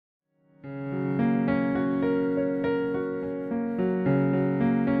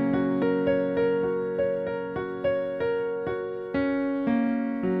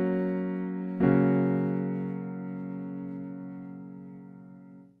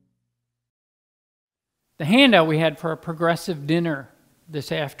the handout we had for a progressive dinner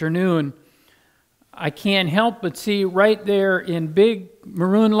this afternoon, I can't help but see right there in big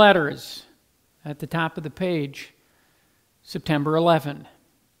maroon letters at the top of the page, September 11,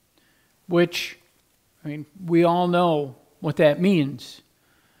 which, I mean, we all know what that means.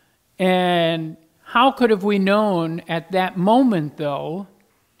 And how could have we known at that moment, though,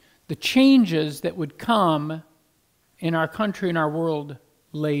 the changes that would come in our country and our world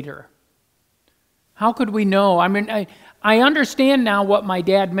later? How could we know? I mean, I understand now what my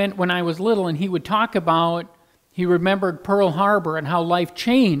dad meant when I was little, and he would talk about, he remembered Pearl Harbor and how life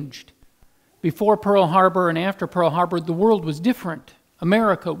changed. Before Pearl Harbor and after Pearl Harbor, the world was different.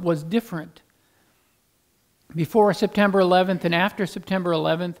 America was different. Before September 11th and after September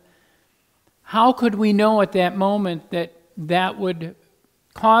 11th, how could we know at that moment that that would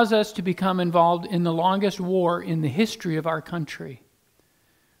cause us to become involved in the longest war in the history of our country?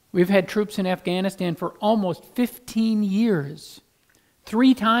 We've had troops in Afghanistan for almost 15 years,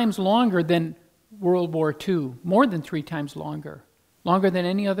 3 times longer than World War II, more than 3 times longer than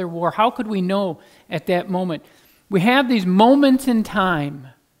any other war. How could we know at that moment? We have these moments in time.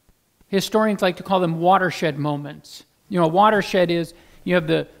 Historians like to call them watershed moments. You know, a watershed is you have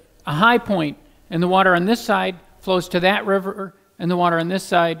a high point, and the water on this side flows to that river, and the water on this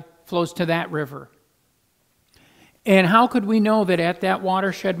side flows to that river. And how could we know that at that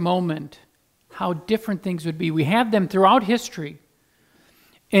watershed moment, how different things would be? We have them throughout history.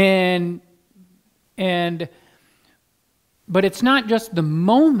 But it's not just the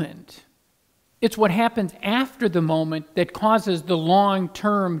moment. It's what happens after the moment that causes the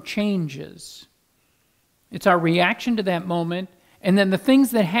long-term changes. It's our reaction to that moment, and then the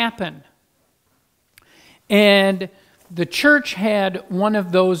things that happen. And the church had one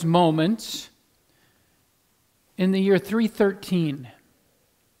of those moments in the year 313.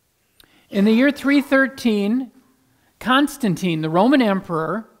 In the year 313, Constantine, the Roman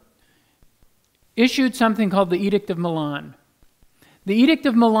emperor, issued something called the Edict of Milan. The Edict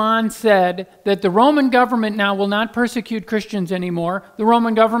of Milan said that the Roman government now will not persecute Christians anymore. The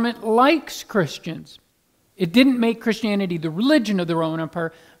Roman government likes Christians. It didn't make Christianity the religion of the Roman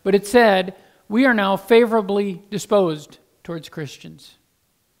Empire, but it said, we are now favorably disposed towards Christians.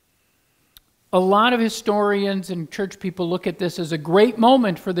 A lot of historians and church people look at this as a great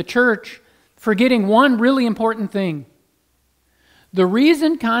moment for the church, forgetting one really important thing. The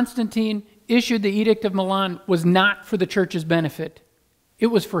reason Constantine issued the Edict of Milan was not for the church's benefit. It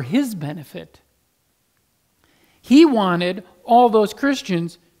was for his benefit. He wanted all those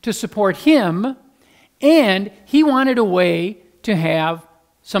Christians to support him, and he wanted a way to have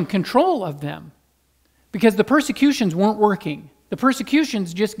some control of them, because the persecutions weren't working. The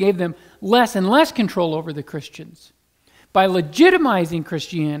persecutions just gave them less and less control over the Christians. By legitimizing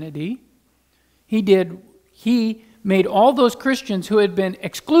Christianity, he made all those Christians who had been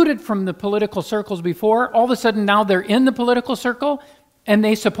excluded from the political circles before, all of a sudden now they're in the political circle, and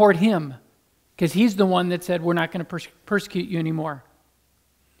they support him, because he's the one that said, we're not going to persecute you anymore.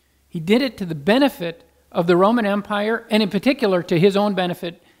 He did it to the benefit of the Roman Empire, and in particular to his own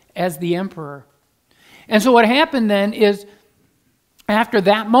benefit as the emperor. And so what happened then is, after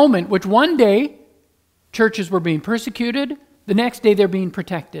that moment, which one day churches were being persecuted, the next day they're being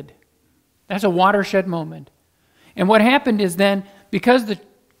protected. That's a watershed moment. And what happened is then, because the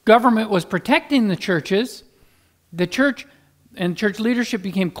government was protecting the churches, the church and church leadership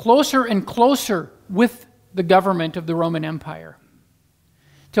became closer and closer with the government of the Roman Empire.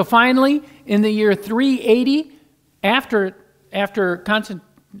 Till finally, in the year 380, after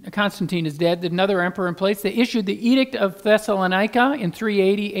Constantine is dead, another emperor in place, they issued the Edict of Thessalonica in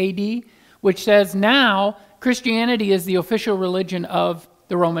 380 AD, which says now Christianity is the official religion of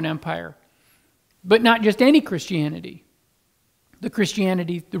the Roman Empire. But not just any Christianity. The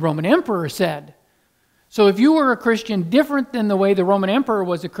Christianity the Roman emperor said. So if you were a Christian different than the way the Roman emperor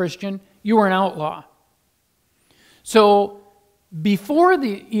was a Christian, you were an outlaw. So before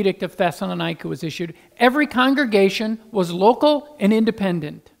the Edict of Thessalonica was issued, every congregation was local and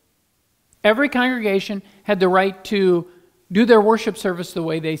independent. Every congregation had the right to do their worship service the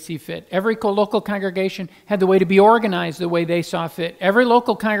way they see fit. Every local congregation had the way to be organized the way they saw fit. Every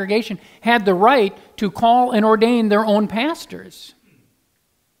local congregation had the right to call and ordain their own pastors.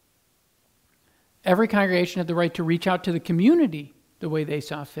 Every congregation had the right to reach out to the community the way they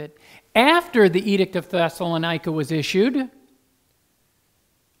saw fit. After the Edict of Thessalonica was issued,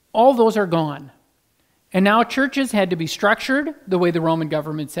 all those are gone. And now churches had to be structured the way the Roman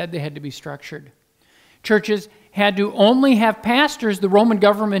government said they had to be structured. Churches had to only have pastors the Roman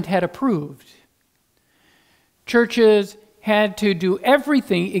government had approved. Churches had to do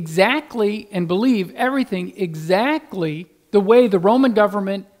everything exactly and believe everything exactly the way the Roman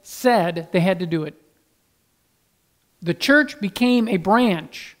government said they had to do it. The church became a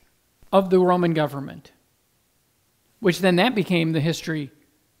branch of the Roman government, which then that became the history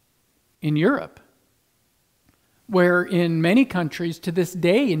in Europe, where in many countries to this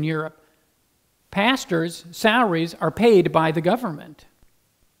day in Europe, pastors' salaries are paid by the government.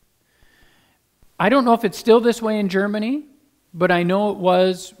 I don't know if it's still this way in Germany, but I know it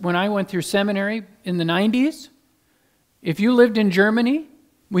was when I went through seminary in the 90s. If you lived in Germany,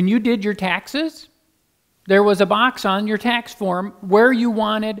 when you did your taxes, there was a box on your tax form where you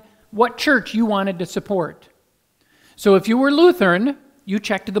wanted, what church you wanted to support. So if you were Lutheran, you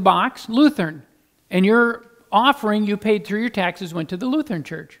checked the box, Lutheran, and your offering you paid through your taxes went to the Lutheran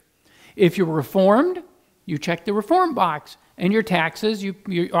church. If you were Reformed, you checked the Reformed box, and your taxes,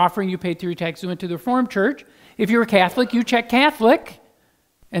 your offering you paid through your taxes went to the Reformed church. If you were Catholic, you checked Catholic,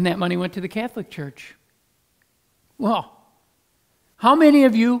 and that money went to the Catholic church. Well, how many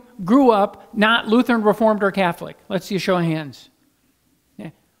of you grew up not Lutheran, Reformed, or Catholic? Let's see a show of hands. Yeah.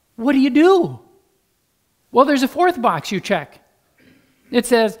 What do? Well, there's a fourth box you check. It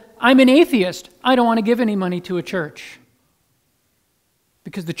says, I'm an atheist. I don't want to give any money to a church.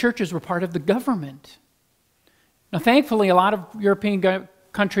 Because the churches were part of the government. Now, thankfully, a lot of European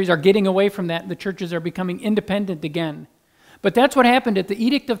countries are getting away from that, and the churches are becoming independent again. But that's what happened at the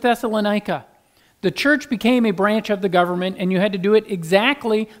Edict of Thessalonica. The church became a branch of the government, and you had to do it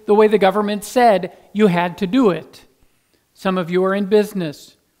exactly the way the government said you had to do it. Some of you are in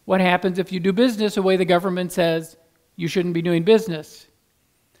business. What happens if you do business the way the government says you shouldn't be doing business?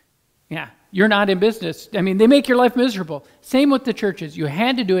 Yeah, you're not in business. I mean, they make your life miserable. Same with the churches. You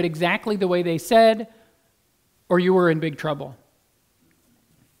had to do it exactly the way they said, or you were in big trouble.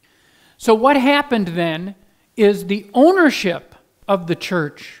 So what happened then is the ownership of the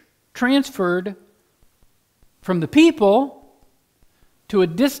church transferred from the people to a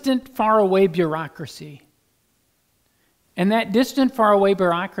distant, faraway bureaucracy. And that distant, faraway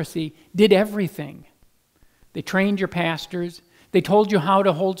bureaucracy did everything. They trained your pastors. They told you how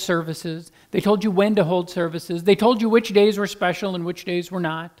to hold services. They told you when to hold services. They told you which days were special and which days were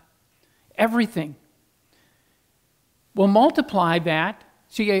not. Everything. Well, multiply that.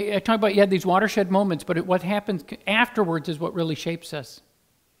 See, I talk about you had these watershed moments, but what happens afterwards is what really shapes us.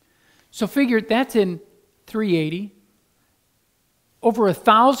 So figure that's in 380. Over a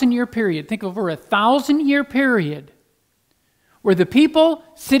 1,000-year period. Think of over a 1,000-year period where the people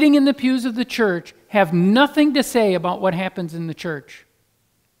sitting in the pews of the church have nothing to say about what happens in the church.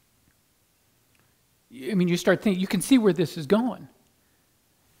 I mean, you start thinking, you can see where this is going.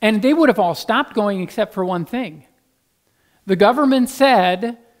 And they would have all stopped going except for one thing. The government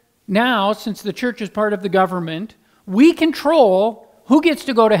said, now, since the church is part of the government, we control who gets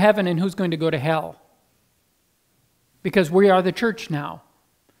to go to heaven and who's going to go to hell. Because we are the church now.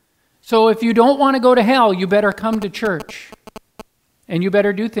 So if you don't want to go to hell, you better come to church. And you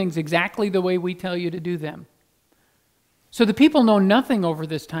better do things exactly the way we tell you to do them. So the people know nothing over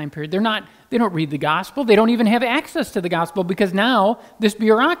this time period. They don't read the gospel. They don't even have access to the gospel because now this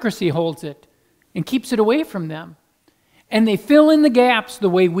bureaucracy holds it and keeps it away from them. And they fill in the gaps the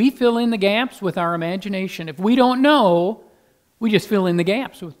way we fill in the gaps with our imagination. If we don't know, we just fill in the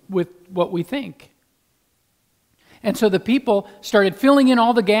gaps with what we think. And so the people started filling in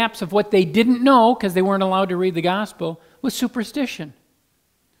all the gaps of what they didn't know because they weren't allowed to read the gospel with superstition.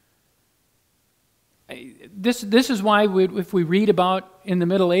 This is why if we read about in the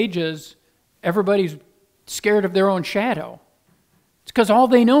Middle Ages, everybody's scared of their own shadow. It's because all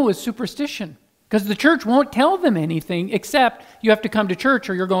they know is superstition. Because the church won't tell them anything except you have to come to church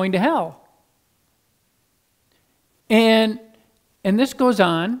or you're going to hell. And this goes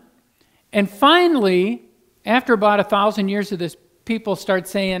on. And finally, after about 1,000 years of this, people start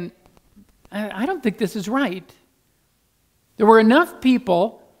saying, I don't think this is right. There were enough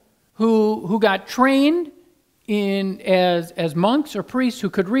people who got trained as monks or priests who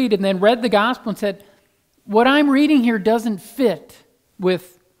could read and then read the gospel and said, what I'm reading here doesn't fit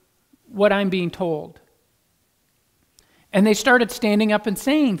with what I'm being told. And they started standing up and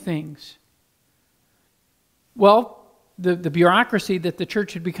saying things. Well, the bureaucracy that the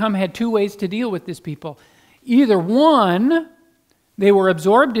church had become had two ways to deal with these people. Either one, they were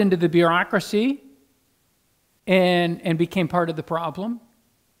absorbed into the bureaucracy and became part of the problem,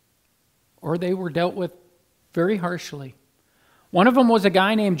 or they were dealt with very harshly. One of them was a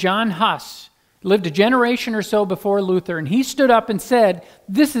guy named John Huss, lived a generation or so before Luther, and he stood up and said,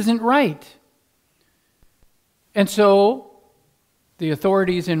 this isn't right. And so the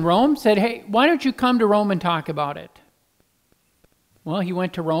authorities in Rome said, hey, why don't you come to Rome and talk about it? Well, he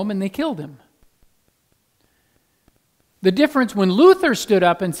went to Rome and they killed him. The difference when Luther stood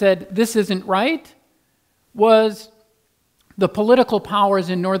up and said, this isn't right, was the political powers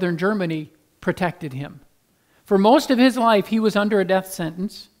in northern Germany protected him. For most of his life, he was under a death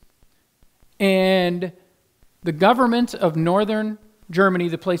sentence, and the governments of northern Germany,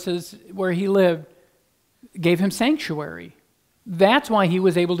 the places where he lived, gave him sanctuary. That's why he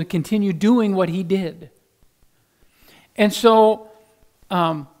was able to continue doing what he did. And so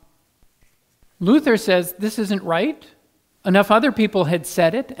Luther says, this isn't right. Enough other people had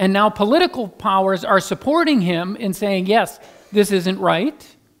said it, and now political powers are supporting him in saying, yes, this isn't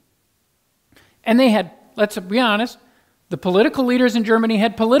right. And they had, let's be honest, the political leaders in Germany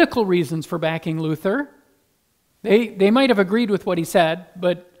had political reasons for backing Luther. They might have agreed with what he said,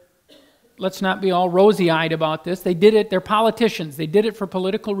 but let's not be all rosy-eyed about this. They did it, they're politicians. They did it for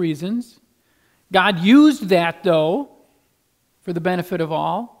political reasons. God used that, though, for the benefit of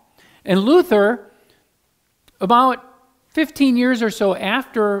all. And Luther, about 15 years or so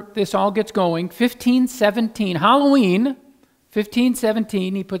after this all gets going, 1517, Halloween,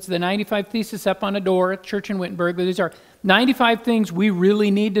 1517, he puts the 95 Theses up on a door at church in Wittenberg. These are 95 things we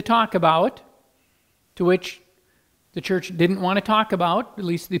really need to talk about, to which the church didn't want to talk about, at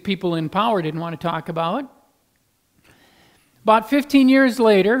least the people in power didn't want to talk about. About 15 years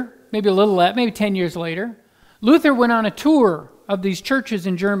later, maybe a little less, maybe 10 years later, Luther went on a tour of these churches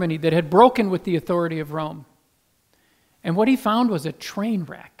in Germany that had broken with the authority of Rome. And what he found was a train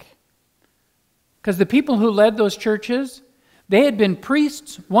wreck. Because the people who led those churches, they had been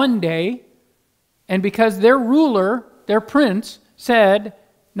priests one day, and because their ruler, their prince, said,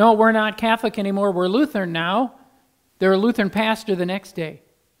 no, we're not Catholic anymore, we're Lutheran now, they're a Lutheran pastor the next day.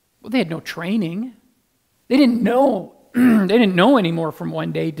 Well, they had no training. They didn't know. They didn't know anymore from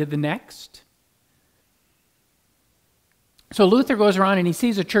one day to the next. So Luther goes around and he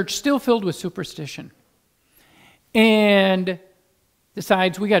sees a church still filled with superstition and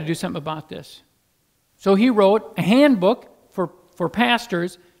decides we got to do something about this. So he wrote a handbook for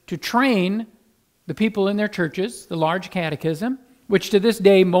pastors to train the people in their churches, the large catechism, which to this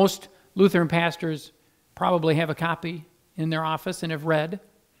day most Lutheran pastors probably have a copy in their office and have read.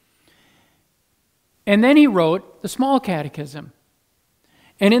 And then he wrote the small catechism.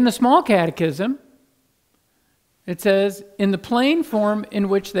 And in the small catechism, it says, in the plain form in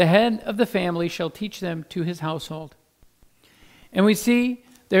which the head of the family shall teach them to his household. And we see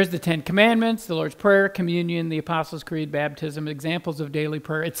there's the 10 Commandments, the Lord's Prayer, Communion, the Apostles' Creed, Baptism, examples of daily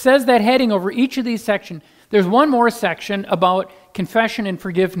prayer. It says that heading over each of these sections. There's one more section about confession and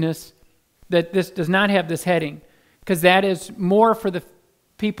forgiveness that this does not have this heading, because that is more for the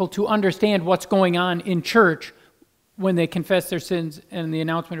people to understand what's going on in church when they confess their sins and the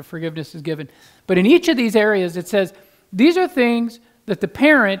announcement of forgiveness is given. But in each of these areas, it says, these are things that the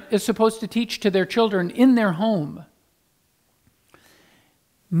parent is supposed to teach to their children in their home.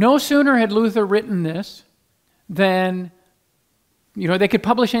 No sooner had Luther written this than, they could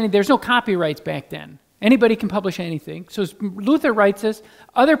publish anything. There's no copyrights back then. Anybody can publish anything. So Luther writes this.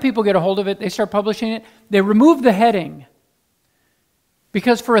 Other people get a hold of it. They start publishing it. They remove the heading.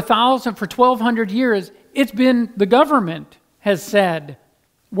 Because for 1,200 years, it's been the government has said,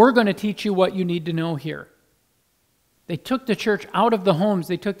 we're going to teach you what you need to know here. They took the church out of the homes.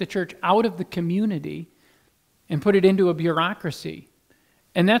 They took the church out of the community and put it into a bureaucracy.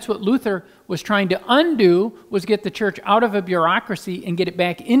 And that's what Luther was trying to undo, was get the church out of a bureaucracy and get it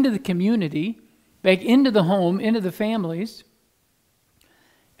back into the community, back into the home, into the families.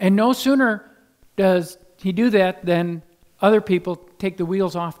 And no sooner does he do that than other people take the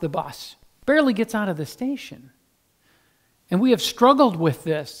wheels off the bus. Barely gets out of the station. And we have struggled with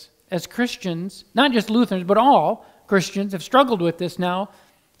this as Christians, not just Lutherans, but all Christians have struggled with this now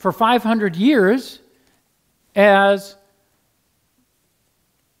for 500 years, as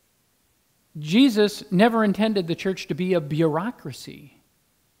Jesus never intended the church to be a bureaucracy.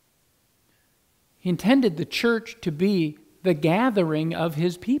 He intended the church to be the gathering of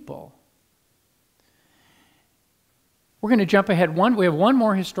his people. We're going to jump ahead. We have one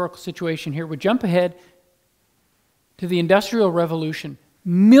more historical situation here. We jump ahead to the Industrial Revolution.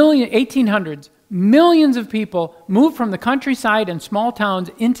 1800s, millions of people moved from the countryside and small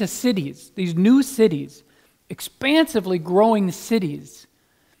towns into cities, these new cities, expansively growing cities.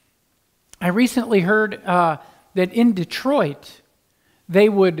 I recently heard that in Detroit, they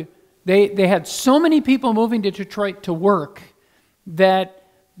had so many people moving to Detroit to work that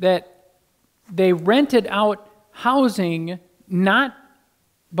they rented out housing not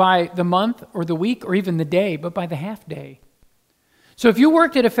by the month or the week or even the day, but by the half day. So if you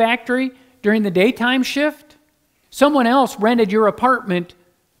worked at a factory during the daytime shift, Someone else rented your apartment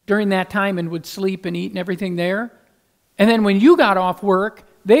during that time and would sleep and eat and everything there. And then when you got off work,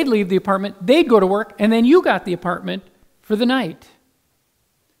 they'd leave the apartment, they'd go to work, and then you got the apartment for the night.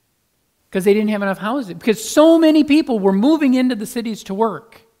 Because they didn't have enough housing. Because so many people were moving into the cities to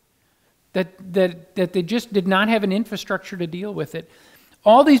work that they just did not have an infrastructure to deal with it.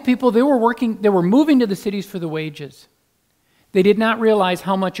 All these people, they were moving to the cities for the wages. They did not realize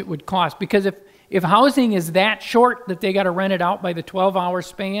how much it would cost. Because if housing is that short that they got to rent it out by the 12-hour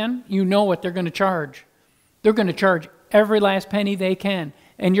span, you know what they're going to charge. They're going to charge every last penny they can.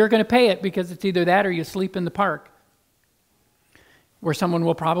 And you're going to pay it because it's either that or you sleep in the park, where someone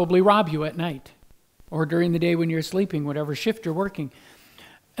will probably rob you at night or during the day when you're sleeping, whatever shift you're working.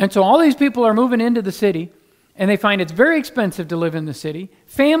 And so all these people are moving into the city, and they find it's very expensive to live in the city.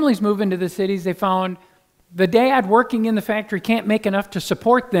 Families move into the cities. They found the dad working in the factory can't make enough to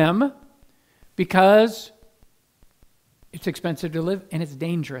support them because it's expensive to live and it's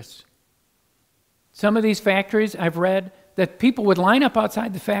dangerous. Some of these factories, I've read that people would line up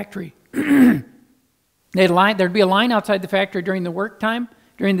outside the factory. There'd be a line outside the factory during the work time,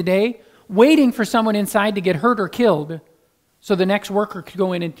 during the day, waiting for someone inside to get hurt or killed so the next worker could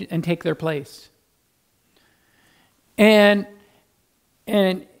go in and take their place. And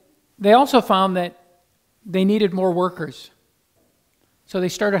they also found that they needed more workers. So they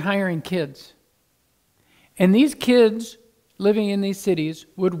started hiring kids. And these kids living in these cities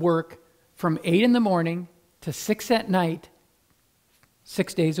would work from 8 in the morning to 6 at night,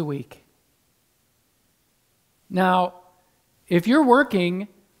 6 days a week. Now, if you're working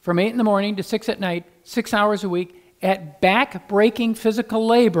from 8 in the morning to 6 at night, 6 hours a week, at back-breaking physical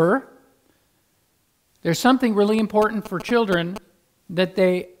labor, there's something really important for children that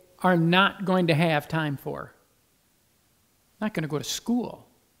they are not going to have time for. Not going to go to school.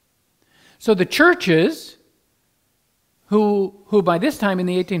 So the churches, who by this time in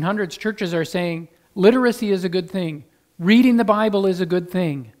the 1800s, churches are saying literacy is a good thing. Reading the Bible is a good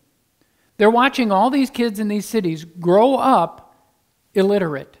thing. They're watching all these kids in these cities grow up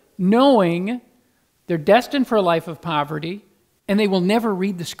illiterate, knowing they're destined for a life of poverty, and they will never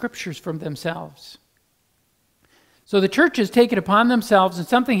read the scriptures from themselves. So the churches take it upon themselves, and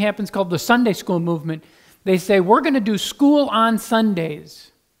something happens called the Sunday school movement. They say, we're going to do school on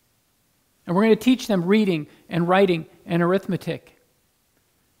Sundays, and we're going to teach them reading and writing and arithmetic.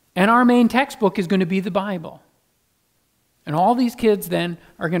 And our main textbook is going to be the Bible. And all these kids then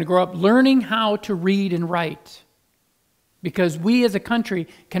are going to grow up learning how to read and write, because we as a country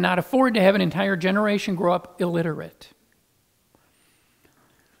cannot afford to have an entire generation grow up illiterate.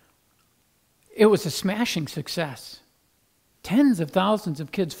 It was a smashing success. Tens of thousands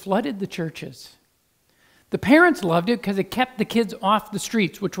of kids flooded the churches. The parents loved it because it kept the kids off the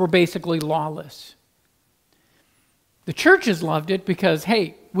streets, which were basically lawless. The churches loved it because,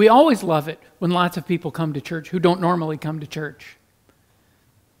 hey, we always love it when lots of people come to church who don't normally come to church.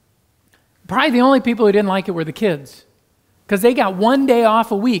 Probably the only people who didn't like it were the kids, because they got one day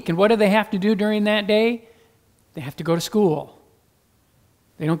off a week, and what do they have to do during that day? They have to go to school.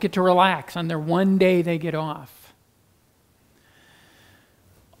 They don't get to relax on their one day they get off.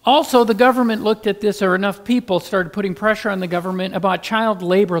 Also, the government looked at this, or enough people started putting pressure on the government about child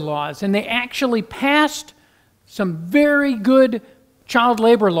labor laws, and they actually passed some very good child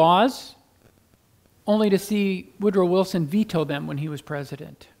labor laws, only to see Woodrow Wilson veto them when he was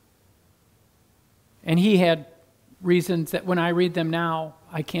president. And he had reasons that when I read them now,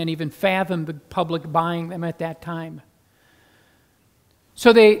 I can't even fathom the public buying them at that time.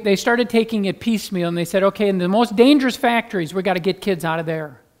 So they started taking it piecemeal, and they said, okay, in the most dangerous factories, we got to get kids out of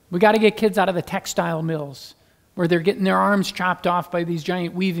there. We got to get kids out of the textile mills where they're getting their arms chopped off by these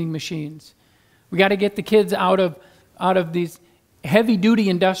giant weaving machines. We got to get the kids out of these heavy-duty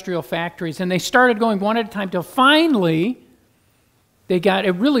industrial factories. And they started going one at a time till finally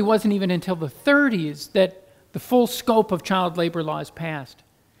it really wasn't even until the 30s that the full scope of child labor laws passed.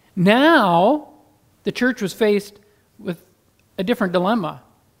 Now, the church was faced with a different dilemma,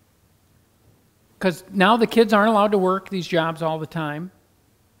 because now the kids aren't allowed to work these jobs all the time,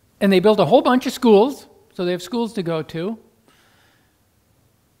 and they built a whole bunch of schools, so they have schools to go to.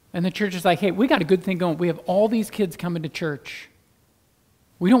 And the church is like, hey, we got a good thing going. We have all these kids coming to church.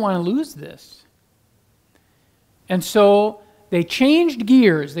 We don't want to lose this. And so they changed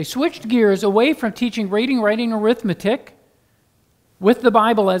gears. They switched gears away from teaching reading, writing, arithmetic with the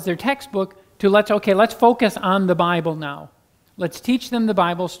Bible as their textbook to let's focus on the Bible now. Let's teach them the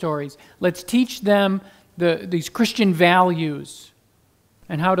Bible stories. Let's teach them these Christian values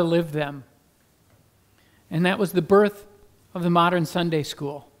and how to live them. And that was the birth of the modern Sunday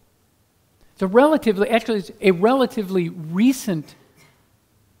school. It's a relatively recent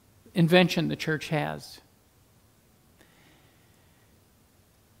invention the church has.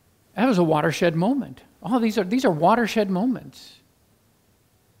 That was a watershed moment. Oh, these are watershed moments.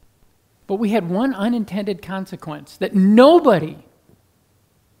 But we had one unintended consequence that nobody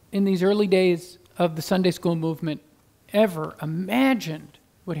in these early days of the Sunday school movement ever imagined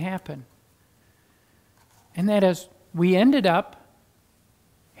would happen. And that is, we ended up,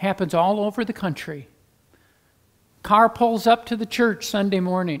 happens all over the country. Car pulls up to the church Sunday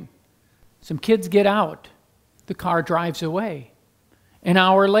morning. Some kids get out. The car drives away. An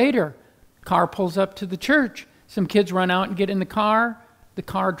hour later, car pulls up to the church. Some kids run out and get in the car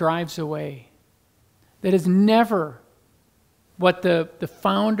drives away. That is never what the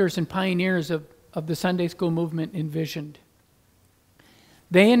founders and pioneers of the Sunday school movement envisioned.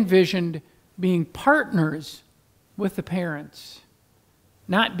 They envisioned being partners with the parents,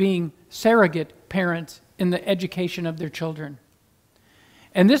 not being surrogate parents in the education of their children.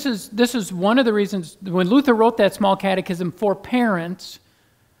 And this is one of the reasons, when Luther wrote that small catechism for parents,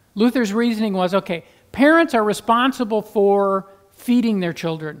 Luther's reasoning was, okay, parents are responsible for feeding their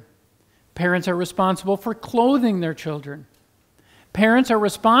children. Parents are responsible for clothing their children. Parents are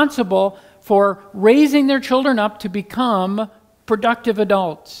responsible for raising their children up to become productive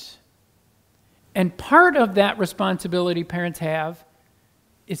adults. And part of that responsibility parents have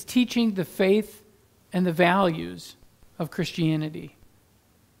is teaching the faith and the values of Christianity.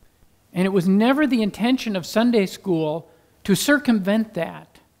 And it was never the intention of Sunday school to circumvent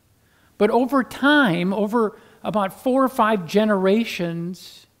that. But over time, over about 4 or 5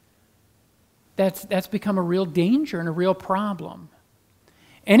 generations, that's become a real danger and a real problem.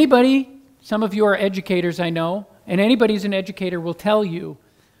 Anybody, some of you are educators, I know, and anybody who's an educator will tell you,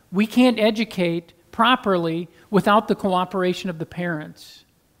 we can't educate properly without the cooperation of the parents.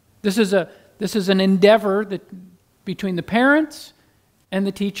 This is an endeavor between the parents and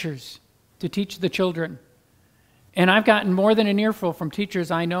the teachers to teach the children. And I've gotten more than an earful from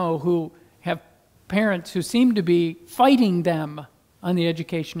teachers I know who have parents who seem to be fighting them on the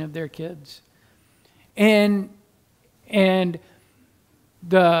education of their kids. And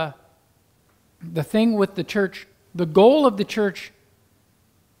the thing with the church, the goal of the church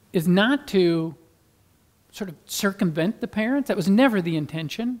is not to sort of circumvent the parents. That was never the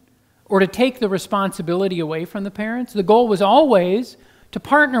intention. Or to take the responsibility away from the parents. The goal was always to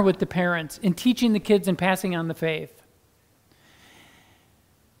partner with the parents in teaching the kids and passing on the faith.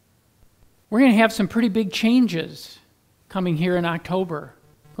 We're going to have some pretty big changes coming here in October,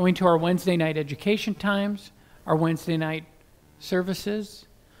 going to our Wednesday night education times, our Wednesday night services.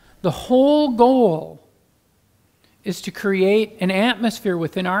 The whole goal is to create an atmosphere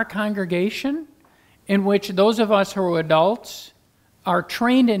within our congregation in which those of us who are adults are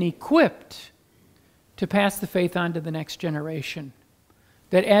trained and equipped to pass the faith on to the next generation.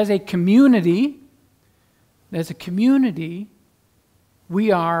 That as a community,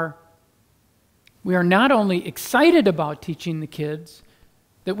 we are not only excited about teaching the kids,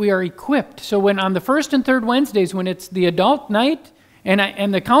 that we are equipped. So when on the first and third Wednesdays, when it's the adult night,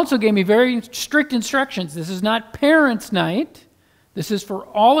 and the council gave me very strict instructions. This is not parents' night. This is for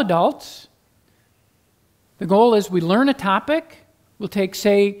all adults. The goal is we learn a topic. We'll take,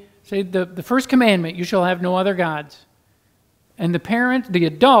 say the first commandment, you shall have no other gods. And the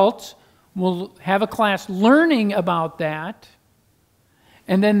adults will have a class learning about that.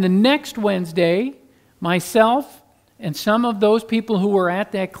 And then the next Wednesday, myself and some of those people who were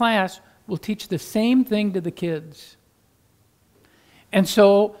at that class will teach the same thing to the kids. And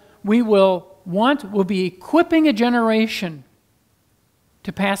so we'll be equipping a generation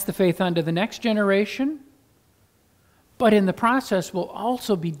to pass the faith on to the next generation, but in the process we'll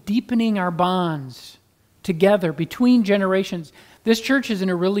also be deepening our bonds together between generations. This church is in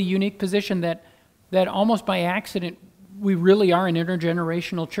a really unique position that almost by accident we really are an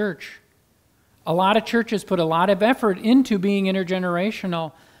intergenerational church. A lot of churches put a lot of effort into being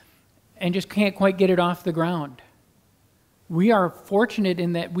intergenerational and just can't quite get it off the ground. We are fortunate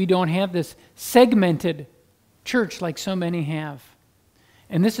in that we don't have this segmented church like so many have.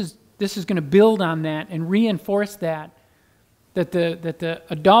 And this is going to build on that and reinforce that the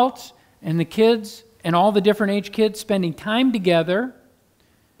adults and the kids and all the different age kids spending time together.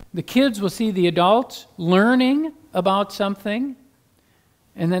 The kids will see the adults learning about something,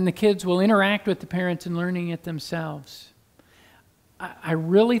 and then the kids will interact with the parents and learning it themselves. I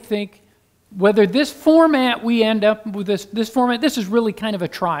really think whether this format we end up with this format, this is really kind of a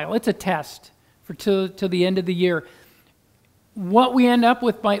trial. It's a test till the end of the year. What we end up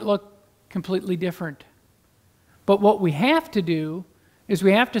with might look completely different. But what we have to do is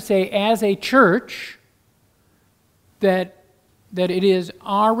we have to say as a church that it is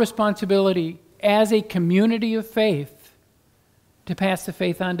our responsibility as a community of faith to pass the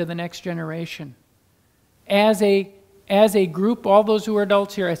faith on to the next generation. As a group, all those who are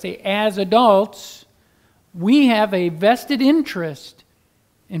adults here, I say as adults, we have a vested interest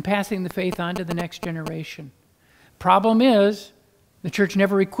in passing the faith on to the next generation. Problem is, the church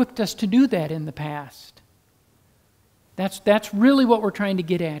never equipped us to do that in the past. That's really what we're trying to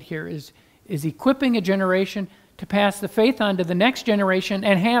get at here, is equipping a generation to pass the faith on to the next generation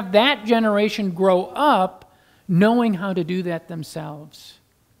and have that generation grow up knowing how to do that themselves.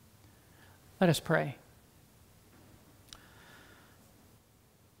 Let us pray.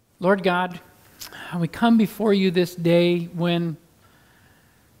 Lord God, we come before you this day when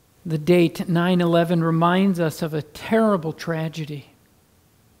the date 9/11 reminds us of a terrible tragedy,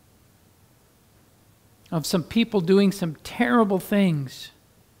 of some people doing some terrible things.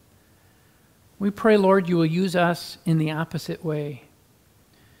 We pray, Lord, you will use us in the opposite way.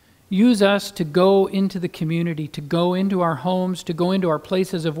 Use us to go into the community, to go into our homes, to go into our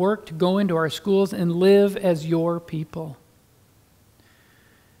places of work, to go into our schools and live as your people.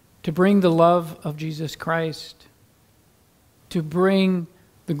 To bring the love of Jesus Christ, to bring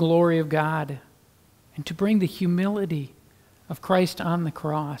the glory of God, and to bring the humility of Christ on the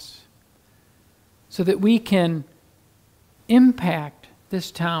cross, so that we can impact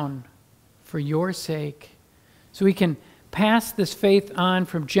this town for your sake, so we can pass this faith on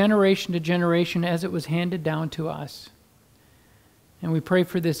from generation to generation as it was handed down to us. And we pray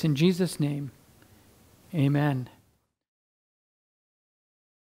for this in Jesus' name. Amen.